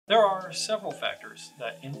There are several factors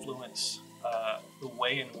that influence the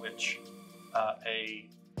way in which a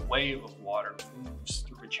wave of water moves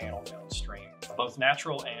through a channel downstream, both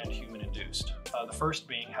natural and human-induced. The first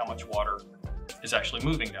being how much water is actually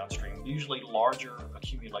moving downstream. Usually larger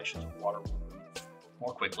accumulations of water will move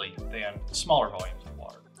more quickly than smaller volumes of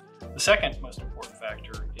water. The second most important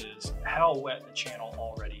factor is how wet the channel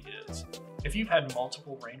already is. If you've had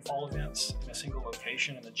multiple rainfall events in a single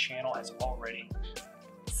location and the channel has already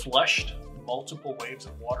flushed multiple waves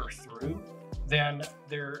of water through, then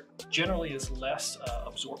there generally is less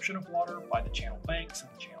absorption of water by the channel banks and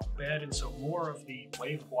the channel bed, and so more of the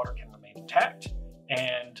wave of water can remain intact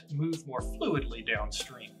and move more fluidly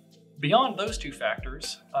downstream. Beyond those two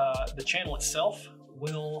factors, the channel itself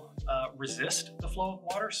will resist the flow of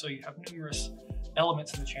water, so you have numerous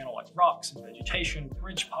elements in the channel like rocks and vegetation,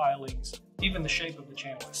 bridge pilings, even the shape of the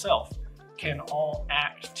channel itself can all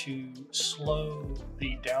act to slow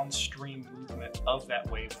the downstream movement of that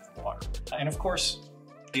wave of water. And of course,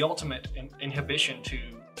 the ultimate inhibition to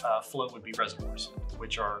flow would be reservoirs,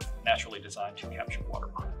 which are naturally designed to capture water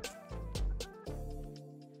behind.